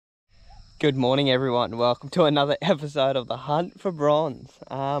Good morning everyone, welcome to another episode of the Hunt for Bronze.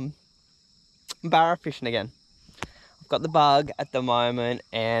 Barra fishing again. I've got the bug at the moment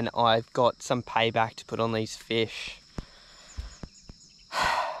and I've got some payback to put on these fish.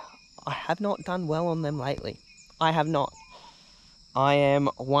 I have not done well on them lately. I have not. I am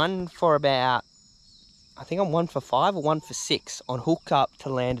one for about, I think I'm 1 for 5 or 1 for 6 on hooked up to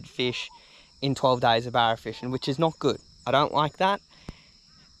landed fish in 12 days of barra fishing, which is not good. I don't like that.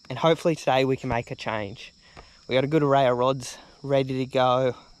 And hopefully today we can make a change. We got a good array of rods ready to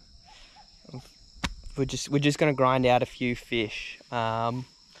go. We're just going to grind out a few fish.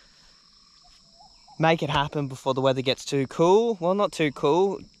 Make it happen before the weather gets too cool. Well, not too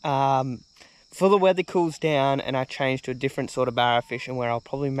cool. Before the weather cools down and I change to a different sort of barra fishing where I'll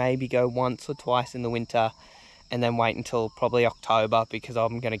probably maybe go once or twice in the winter and then wait until probably October because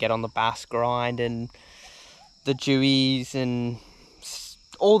I'm going to get on the bass grind and the dewies and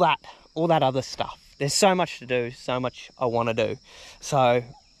all that other stuff. There's so much to do, so much I want to do. So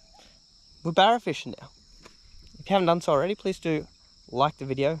we're barra fishing now. If you haven't done so already, please do like the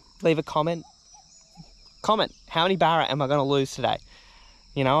video, leave a comment. Comment, how many barra am I going to lose today?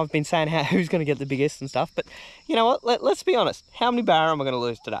 You know, I've been saying who's going to get the biggest and stuff, but you know what, let's be honest. How many barra am I going to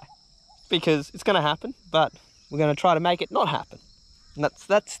lose today? Because it's going to happen, but we're going to try to make it not happen. And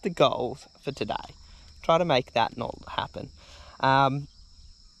that's the goal for today. Try to make that not happen.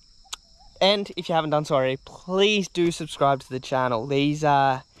 And if you haven't done so already, please do subscribe to the channel. These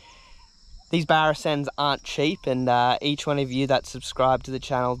barra sends aren't cheap, and each one of you that subscribe to the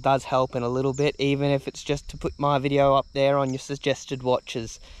channel does help in a little bit, even if it's just to put my video up there on your suggested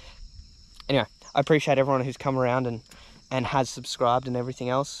watches. Anyway, I appreciate everyone who's come around and has subscribed and everything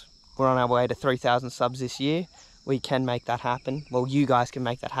else. We're on our way to 3,000 subs this year. We can make that happen. Well, you guys can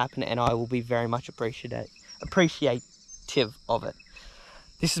make that happen, and I will be very much appreciative of it.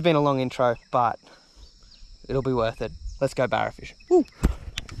 This has been a long intro, but it'll be worth it. Let's go barra fishing. Woo.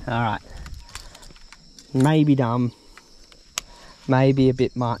 All right. Maybe dumb, maybe a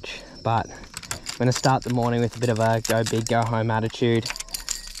bit much, but I'm going to start the morning with a bit of a go big, go home attitude.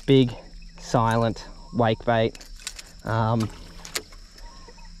 Big, silent wake bait. The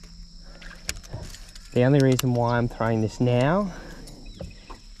only reason why I'm throwing this now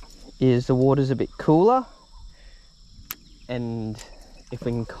is the water's a bit cooler, and if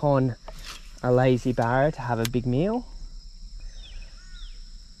we can con a lazy barra to have a big meal,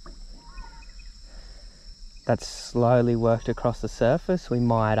 that's slowly worked across the surface, we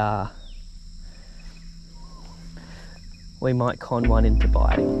might con one into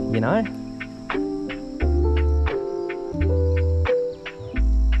biting, you know?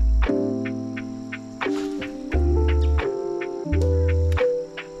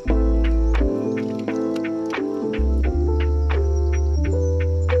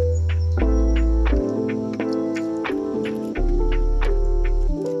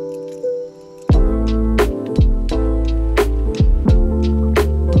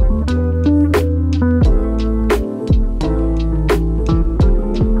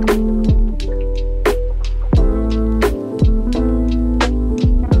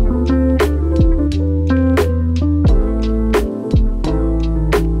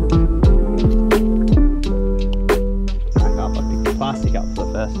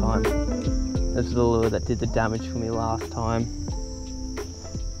 This is the lure that did the damage for me last time.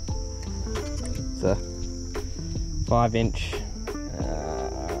 It's a 5-inch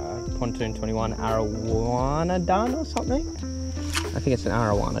pontoon 21 arowana dun or something. I think it's an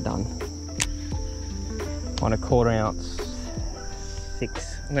arowana dun. On a 1/4 ounce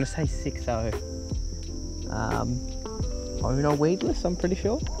 6. I'm going to say 6.0. Owner weedless, I'm pretty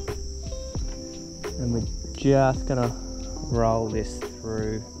sure. And we're just going to roll this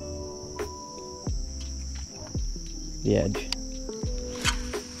through the edge.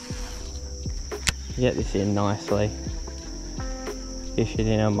 Get this in nicely. Fish it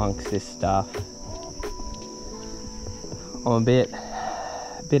in amongst this stuff. I'm a bit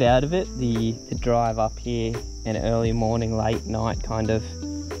out of it. The drive up here and early morning, late night kind of.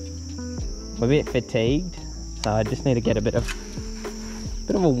 I'm a bit fatigued, so I just need to get a bit of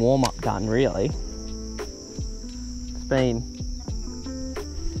a warm up done really. It's been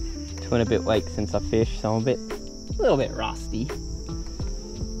 2 and a bit weeks since I fished, so I'm a little bit rusty.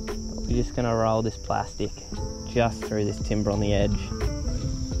 But we're just gonna roll this plastic just through this timber on the edge.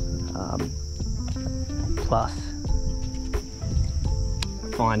 Plus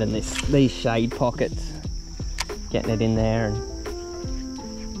finding these shade pockets, getting it in there and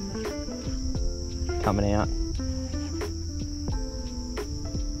coming out.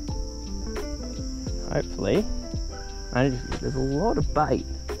 Hopefully, there's a lot of bait.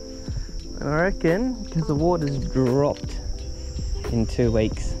 I reckon, because the water's dropped in 2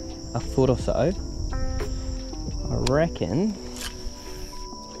 weeks, a foot or so, I reckon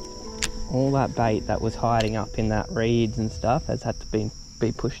all that bait that was hiding up in that reeds and stuff has had to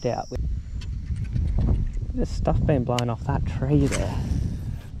be pushed out. There's stuff being blown off that tree there.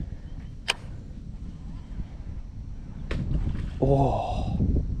 Oh.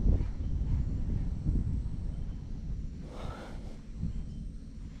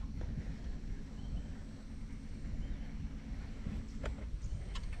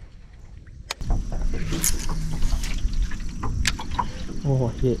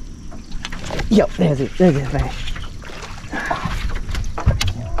 Oh shit. Yep, there's it there.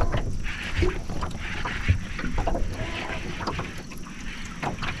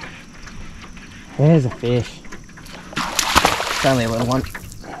 There's a fish. It's only a little one.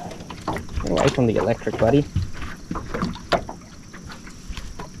 Get away from the electric, buddy.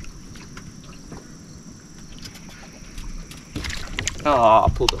 Oh, I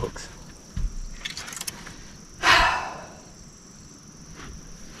pulled the hooks.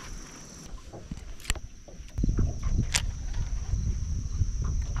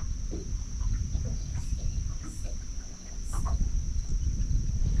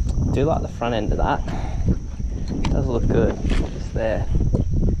 I do like the front end of that. It does look good. Just there.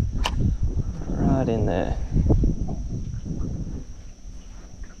 Right in there.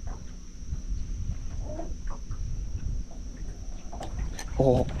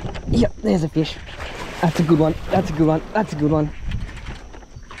 Oh, yep, there's a fish. That's a good one. That's a good one. That's a good one.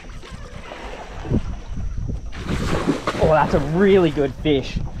 Oh, that's a really good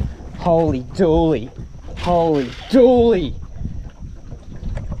fish. Holy dooly. Holy dooly.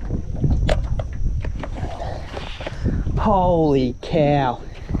 Holy cow.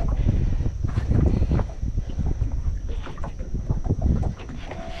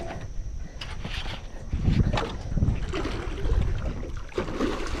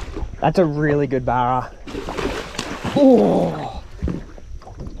 That's a really good barra. Oh.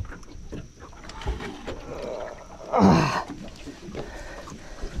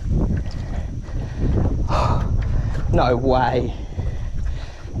 No way.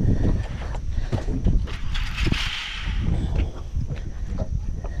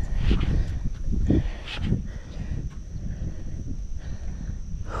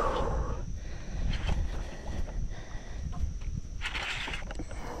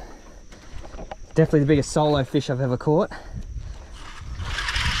 Definitely the biggest solo fish I've ever caught.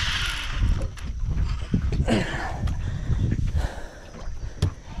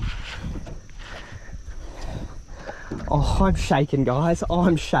 Oh, I'm shaking, guys.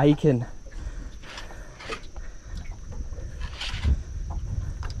 I'm shaking.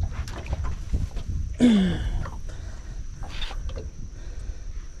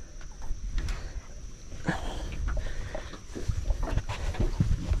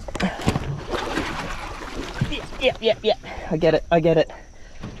 Yep. I get it. I get it.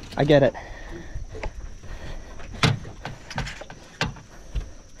 I get it.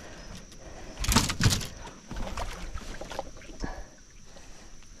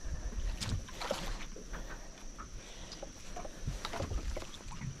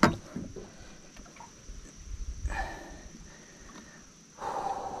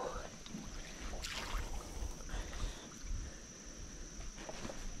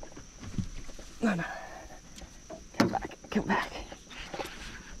 No. Come back.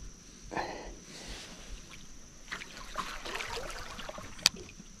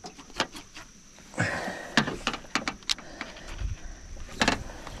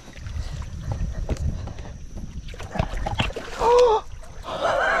 Oh!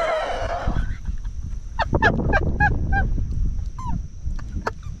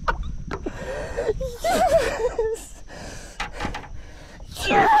 Yes!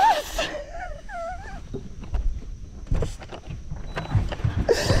 Yes!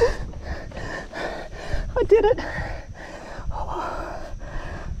 I did it.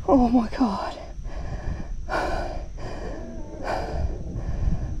 Oh my God.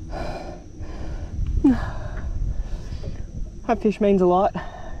 That fish means a lot.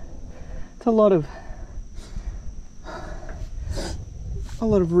 It's a lot of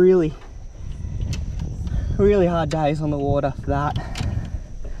really hard days on the water for that.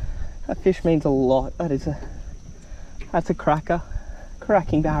 That fish means a lot. That's a cracker.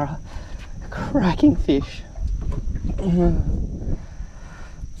 Cracking barra. Cracking fish.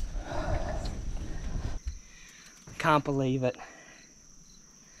 Can't believe it.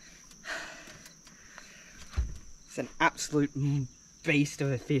 It's an absolute beast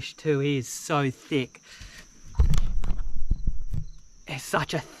of a fish too. He is so thick. It's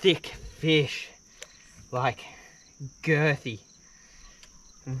such a thick fish. Like, girthy.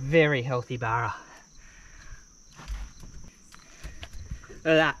 Very healthy barra.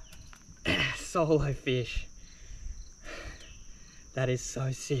 Look at that. Solo fish. That is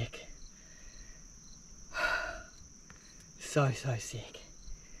so sick. So sick.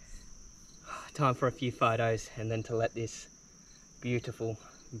 Time for a few photos and then to let this beautiful,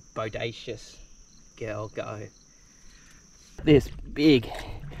 bodacious girl go. This big,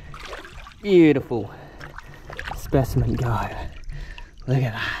 beautiful specimen go. Look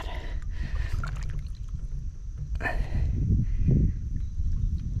at that.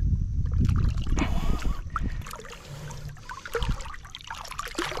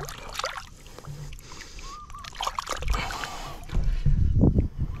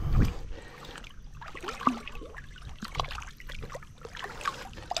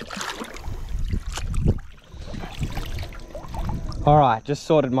 All right, just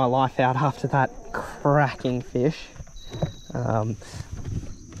sorted my life out after that cracking fish.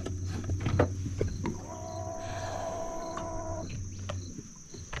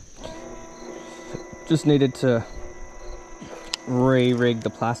 Just needed to re-rig the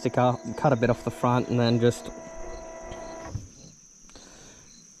plastic up, cut a bit off the front and then just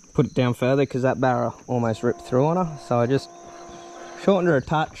put it down further because that barra almost ripped through on her. So I just shortened her a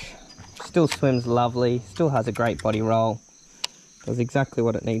touch. Still swims lovely, still has a great body roll. Does exactly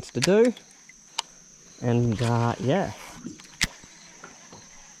what it needs to do. And yeah,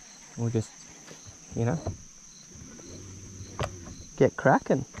 we'll just, you know, get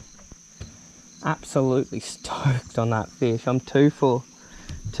cracking. Absolutely stoked on that fish. I'm 2 for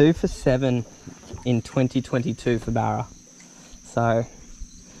 7 in 2022 for barra. So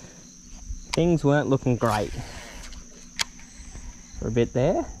things weren't looking great for a bit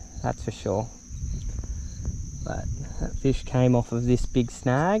there, that's for sure. But that fish came off of this big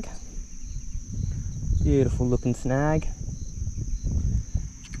snag. Beautiful looking snag.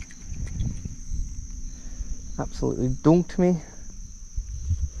 Absolutely dunked me.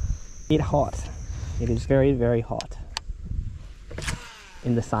 It's hot. It is very, very hot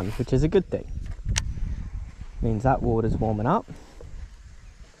in the sun, which is a good thing. Means that water's warming up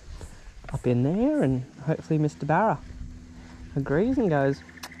in there, and hopefully Mr. Barra agrees and goes,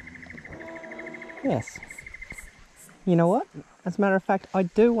 yes. You know what? As a matter of fact, I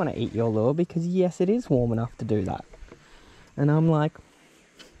do want to eat your lure because yes, it is warm enough to do that. And I'm like,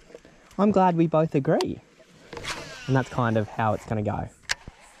 I'm glad we both agree. And that's kind of how it's going to go.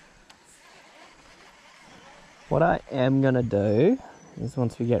 What I am going to do is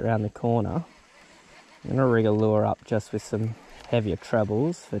once we get around the corner, I'm going to rig a lure up just with some heavier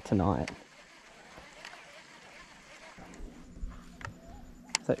trebles for tonight.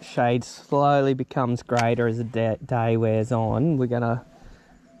 So that shade slowly becomes greater as the day wears on. We're going to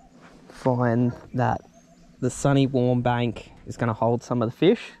find that the sunny warm bank is going to hold some of the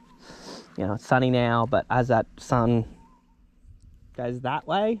fish. You know, it's sunny now, but as that sun goes that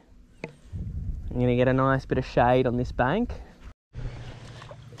way, I'm going to get a nice bit of shade on this bank.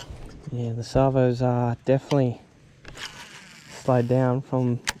 Yeah, the salvos are definitely slowed down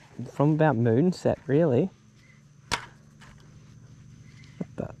from about moonset, really. What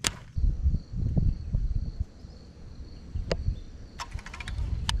the?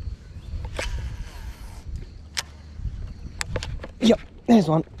 Yep, there's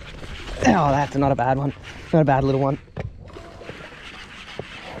one. Oh, that's not a bad one. Not a bad little one.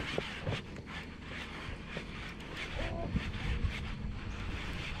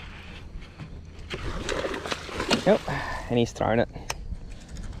 Yep, and he's thrown it.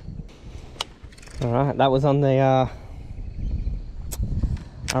 Alright, that was on the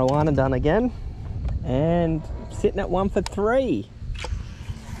arowana done again. And sitting at 1 for 3.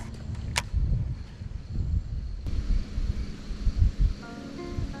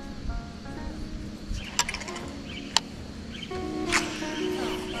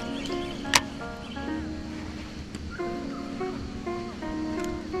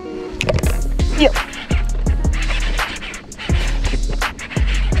 Yep.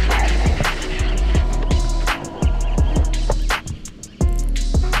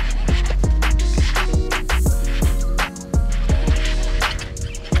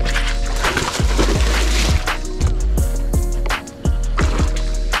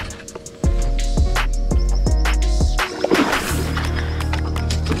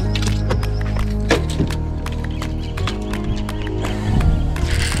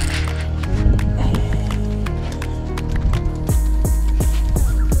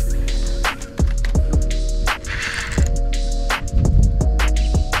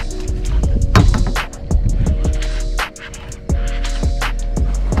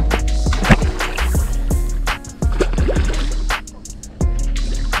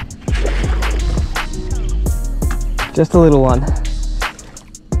 Just a little one.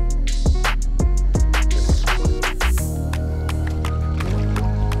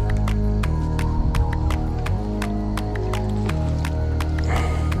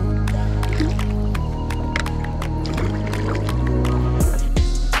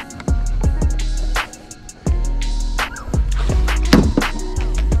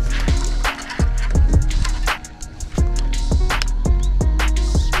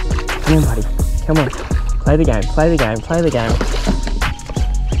 Come on, buddy. Come on. Play the game, play the game, play the game.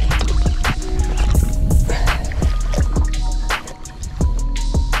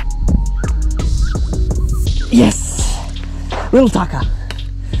 Yes! Little Tucker.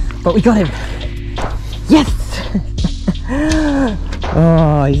 But we got him. Yes!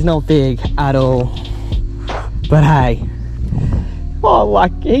 Oh, he's not big at all. But hey. Oh,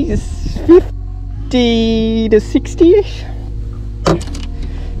 like he's 50 to 60-ish.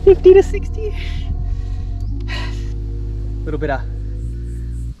 50 to 60-ish. Little bit of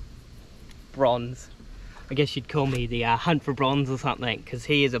bronze. I guess you'd call me the hunt for bronze or something, because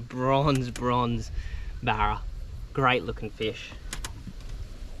he is a bronze barra. Great looking fish.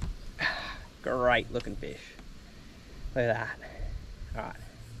 Great looking fish. Look at that. All right.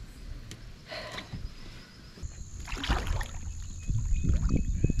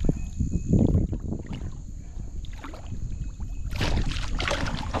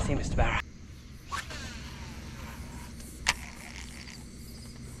 See Mr. Barra.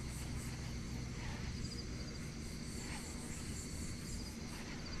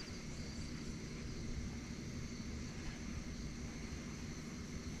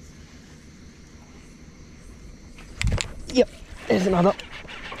 Yep, there's another.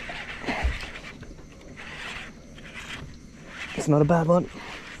 It's not a bad one.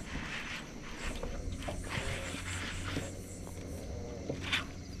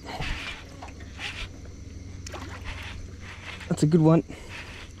 That's a good one.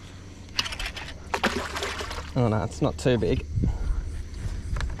 Oh no, it's not too big.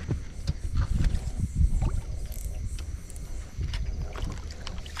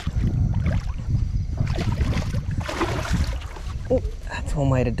 Oh, that's one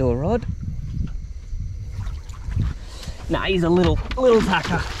way to do a rod. Nah, he's a little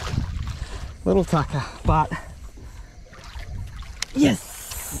tucker. Little tucker, but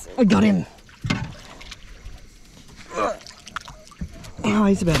yes, we got him. Oh,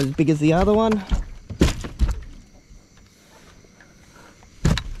 he's about as big as the other one.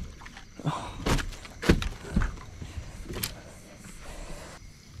 Oh.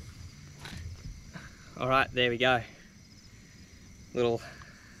 All right, there we go. Little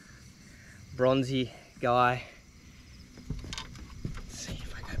bronzy guy. Let's see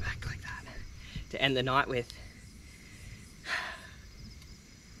if I go back like that to end the night with.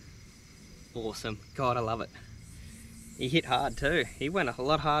 Awesome. God, I love it. He hit hard too. He went a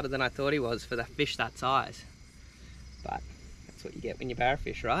lot harder than I thought he was for the fish that size. But that's what you get when you barra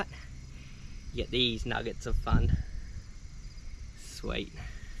fish, right? You get these nuggets of fun. Sweet.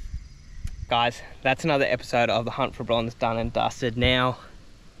 Guys, that's another episode of the Hunt for Bronze done and dusted. Now,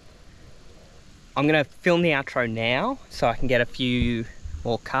 I'm gonna film the outro now so I can get a few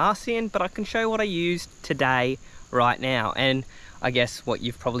more casts in, but I can show you what I used today, right now. And I guess what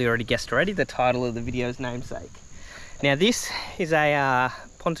you've probably already guessed already, the title of the video's namesake. Now this is a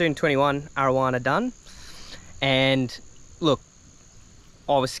Pontoon 21 arowana done, and look,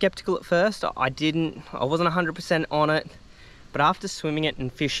 I was skeptical at first. I wasn't 100% on it, but after swimming it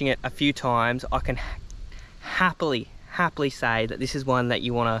and fishing it a few times, I can happily say that this is one that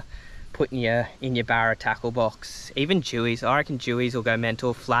you want to put in your barra tackle box. Even dewies, I reckon dewies will go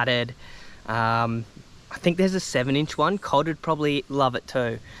mental. Flathead, I think there's a 7-inch one. Cod would probably love it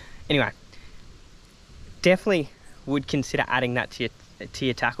too. Anyway, definitely would consider adding that to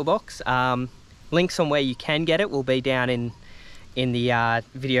your tackle box. Links on where you can get it will be down in the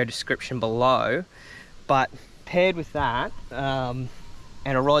video description below. But paired with that, and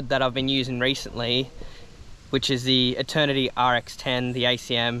a rod that I've been using recently, which is the Eternity RX10, the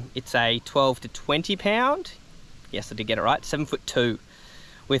ACM. It's a 12 to 20 pound. Yes, I did get it right. 7'2",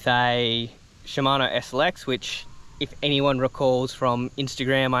 with a Shimano SLX, which, if anyone recalls from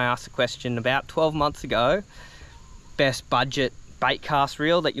Instagram, I asked a question about 12 months ago. Best budget bait cast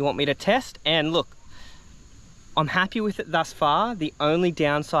reel that you want me to test, and look, I'm happy with it thus far. The only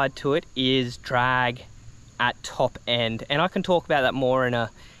downside to it is drag at top end, and I can talk about that more in a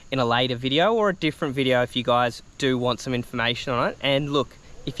later video or a different video if you guys do want some information on it. And look,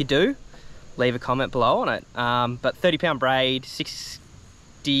 if you do, leave a comment below on it. But 30 pound braid,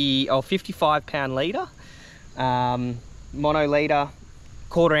 55 pound leader, mono leader,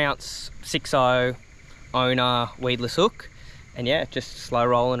 1/4 ounce 6.0, owner weedless hook, and yeah, just slow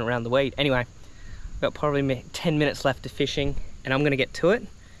rolling around the weed. Anyway, we've got probably 10 minutes left of fishing, and I'm gonna get to it.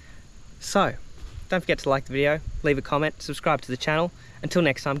 So, don't forget to like the video, leave a comment, subscribe to the channel. Until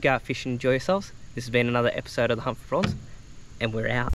next time, go out fishing, enjoy yourselves. This has been another episode of The Hunt for Prawns, and we're out.